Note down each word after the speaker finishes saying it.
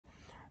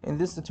In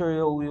this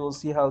tutorial, we will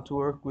see how to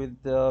work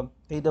with the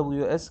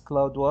AWS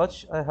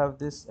CloudWatch. I have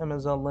this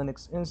Amazon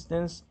Linux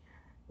instance,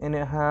 and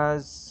it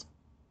has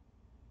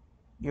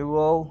a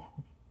role.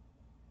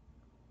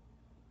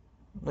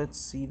 Let's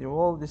see the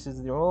role. This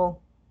is the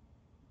role.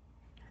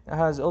 It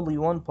has only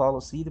one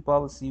policy. The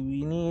policy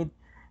we need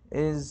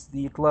is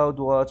the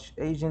CloudWatch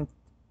agent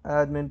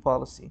admin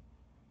policy.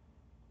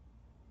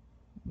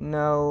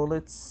 Now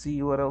let's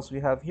see what else we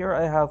have here.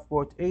 I have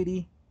port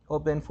 80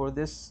 open for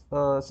this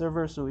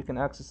server, so we can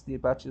access the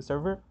Apache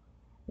server,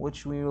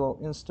 which we will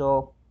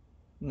install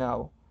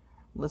now.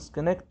 Let's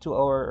connect to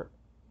our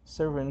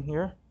server in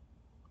here.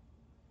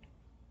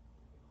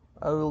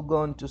 I will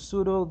go into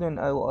sudo, then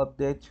I will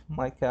update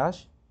my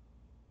cache.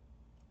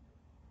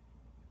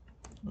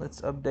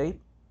 Let's update.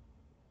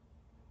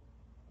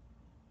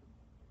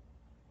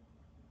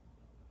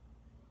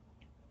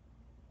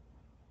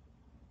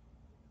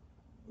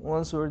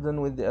 Once we're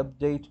done with the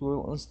update,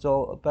 we'll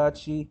install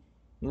Apache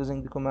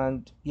using the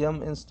command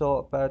yum install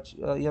Apache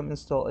yum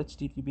install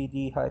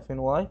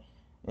httpd-y,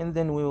 and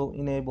then we will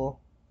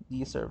enable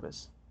the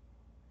service.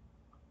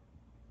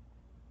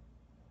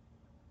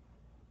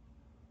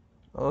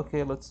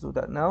 Okay, let's do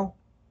that now.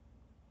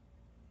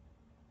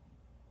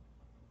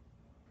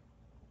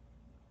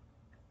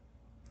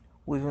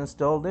 We've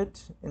installed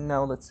it, and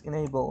now let's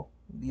enable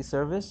the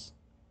service.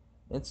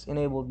 It's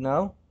enabled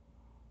now.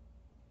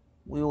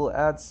 We will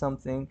add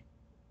something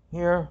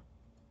here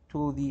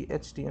to the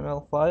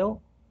HTML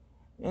file,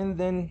 and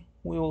then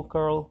we will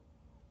curl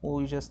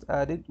what we just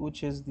added,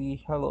 which is the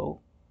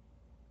hello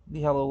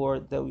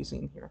word that we see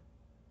in here.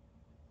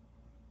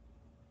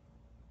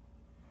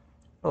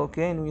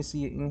 Okay, and we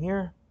see it in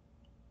here.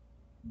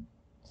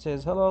 It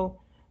says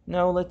hello.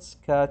 Now let's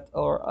cat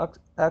our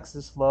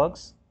access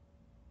logs,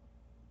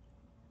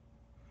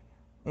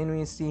 and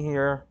we see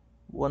here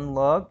one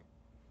log.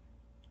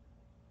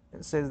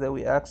 It says that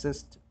we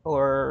accessed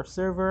our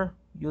server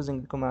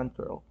using the command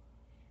curl.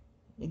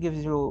 It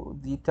gives you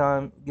the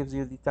time,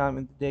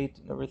 and the date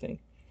and everything.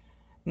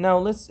 Now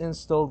let's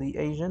install the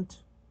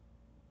agent,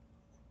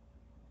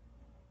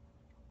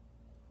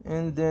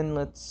 and then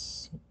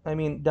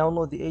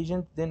download the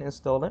agent, then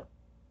install it.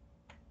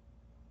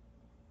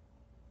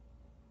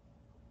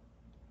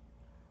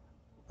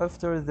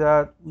 After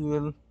that, we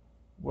will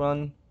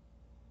run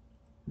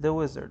the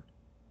wizard.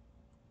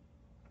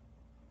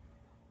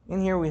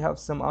 In here we have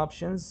some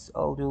options.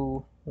 I'll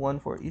do one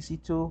for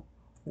EC2,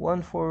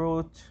 one for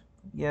root,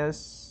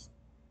 yes,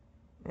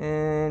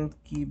 and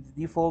keep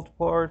the default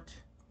part.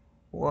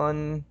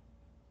 One,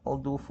 I'll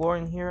do 4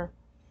 in here.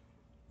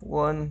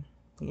 One,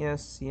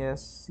 yes,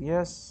 yes,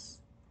 yes,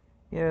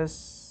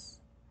 yes,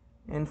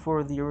 and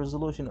for the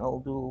resolution I'll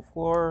do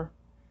 4,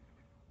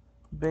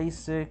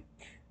 basic.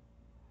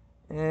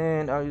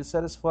 And are you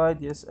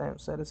satisfied? Yes, I am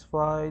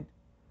satisfied.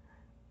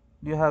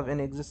 Do you have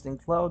any existing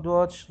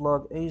CloudWatch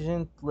log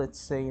agent? Let's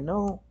say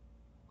no.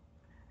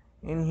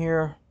 In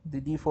here,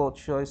 the default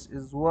choice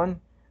is 1.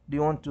 Do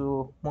you want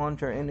to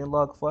monitor any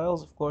log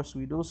files? Of course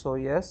we do, so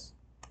yes.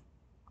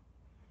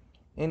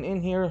 And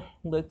in here,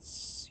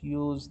 let's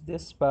use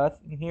this path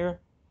in here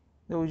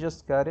that we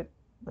just got it.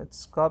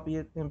 Let's copy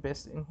it and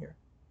paste it in here.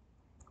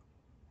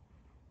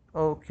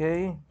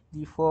 Okay,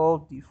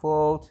 default,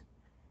 default,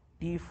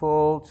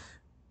 default.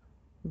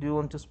 Do you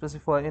want to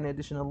specify any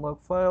additional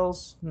log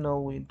files?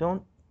 No, we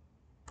don't.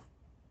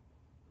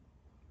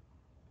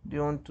 Do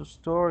you want to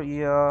store?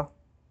 Yeah.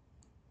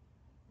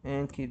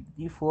 And keep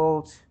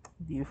default,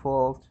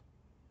 default,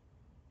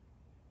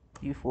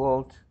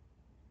 default.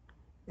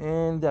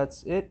 And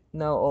that's it.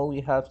 Now all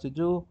we have to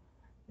do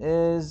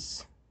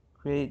is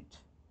create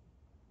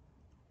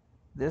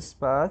this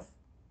path,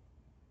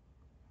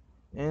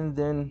 and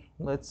then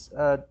let's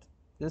add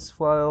this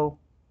file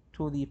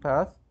to the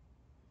path.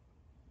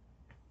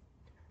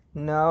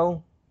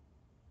 Now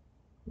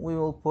we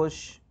will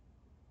push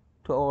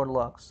to our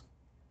logs.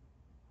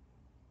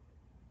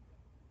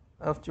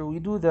 After we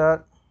do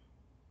that,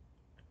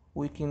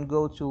 we can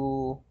go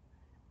to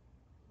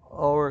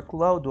our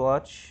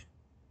CloudWatch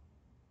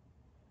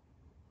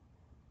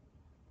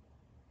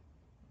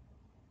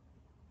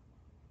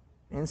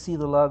and see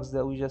the logs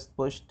that we just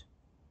pushed.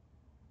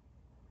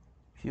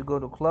 If you go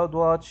to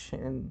CloudWatch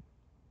and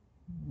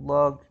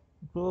log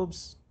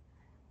groups,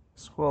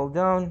 scroll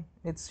down,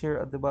 it's here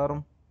at the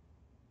bottom,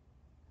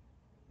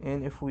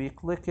 and if we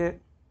click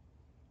it,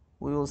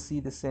 we will see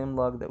the same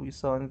log that we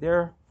saw in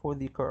there for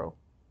the curl.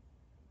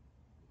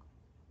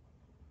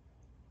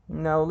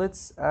 Now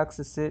let's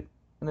access it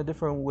in a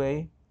different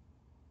way.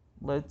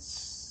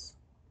 Let's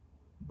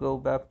go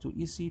back to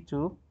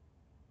EC2,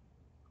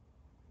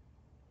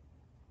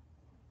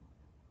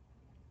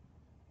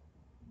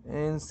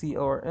 and see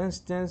our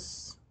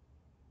instance.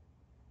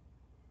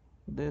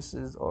 This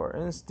is our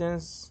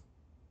instance.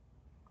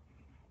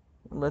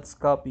 Let's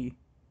copy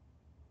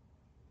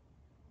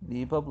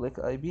the public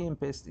IP and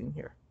paste in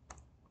here,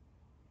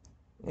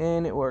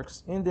 and it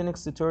works. In the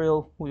next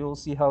tutorial, we will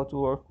see how to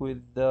work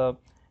with the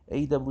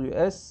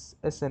AWS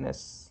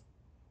SNS.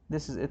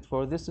 This is it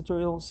for this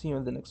tutorial. See you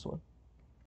in the next one.